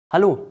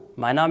Hallo,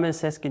 mein Name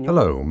ist Sezgin Yumuk.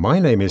 Hello, my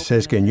name is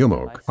Sezgin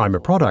Yumuk. I'm a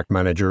product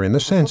manager in the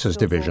Sensors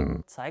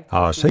division.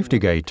 Our safety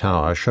gate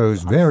tower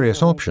shows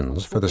various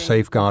options for the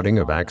safeguarding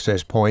of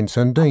access points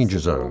and danger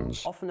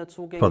zones.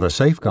 For the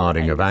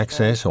safeguarding of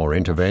access or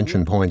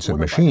intervention points of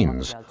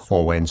machines,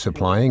 or when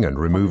supplying and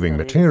removing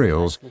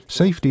materials,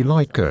 safety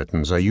light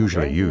curtains are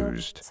usually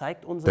used.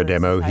 The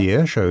demo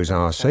here shows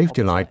our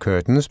safety light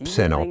curtains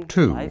PSENopt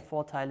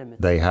II.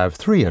 They have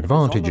three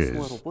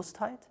advantages.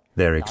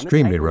 They're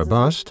extremely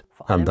robust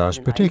and thus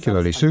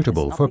particularly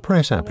suitable for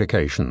press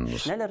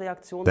applications.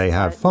 They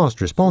have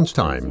fast response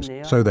times,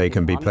 so they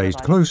can be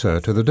placed closer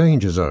to the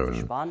danger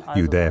zone.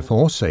 You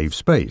therefore save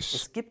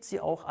space.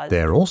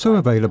 They're also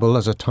available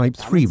as a Type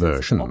 3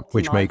 version,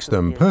 which makes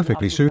them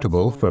perfectly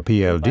suitable for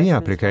PLD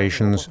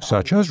applications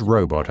such as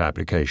robot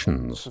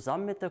applications.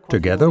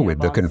 Together with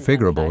the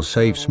configurable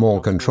Safe Small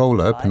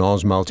Controller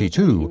PSENopt Multi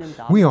 2,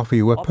 we offer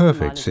you a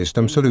perfect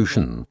system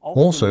solution,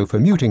 also for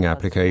muting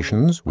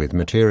applications with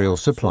material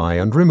supply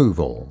and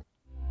removal.